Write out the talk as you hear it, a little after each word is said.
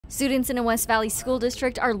Students in a West Valley school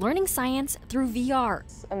district are learning science through VR.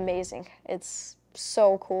 It's amazing. It's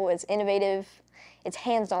so cool. It's innovative. It's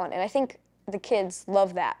hands-on, and I think the kids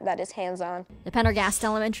love that it's hands-on. The Pendergast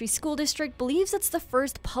Elementary School District believes it's the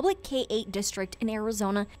first public K-8 district in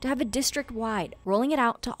Arizona to have a district-wide, rolling it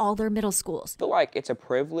out to all their middle schools. I feel like it's a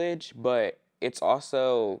privilege, but it's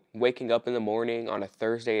also waking up in the morning on a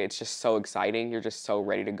Thursday. It's just so exciting. You're just so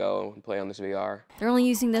ready to go and play on this VR. They're only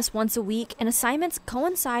using this once a week, and assignments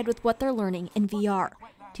coincide with what they're learning in VR.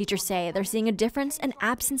 Teachers say they're seeing a difference and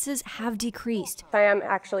absences have decreased. I am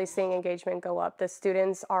actually seeing engagement go up. The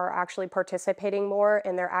students are actually participating more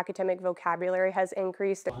and their academic vocabulary has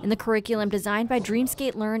increased. In the curriculum designed by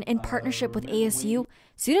Dreamskate Learn in partnership with ASU,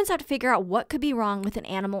 students have to figure out what could be wrong with an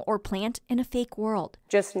animal or plant in a fake world.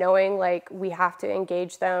 Just knowing we have to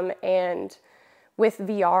engage them, and with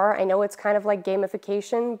VR, I know it's kind of like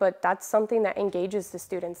gamification, but that's something that engages the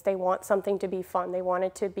students. They want something to be fun. They want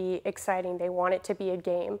it to be exciting. They want it to be a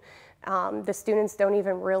game. The students don't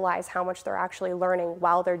even realize how much they're actually learning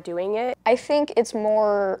while they're doing it. I think it's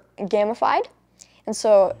more gamified, and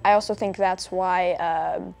so I also think that's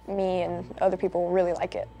why me and other people really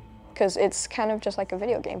like it, because it's kind of just like a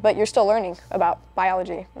video game, but you're still learning about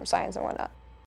biology and science and whatnot.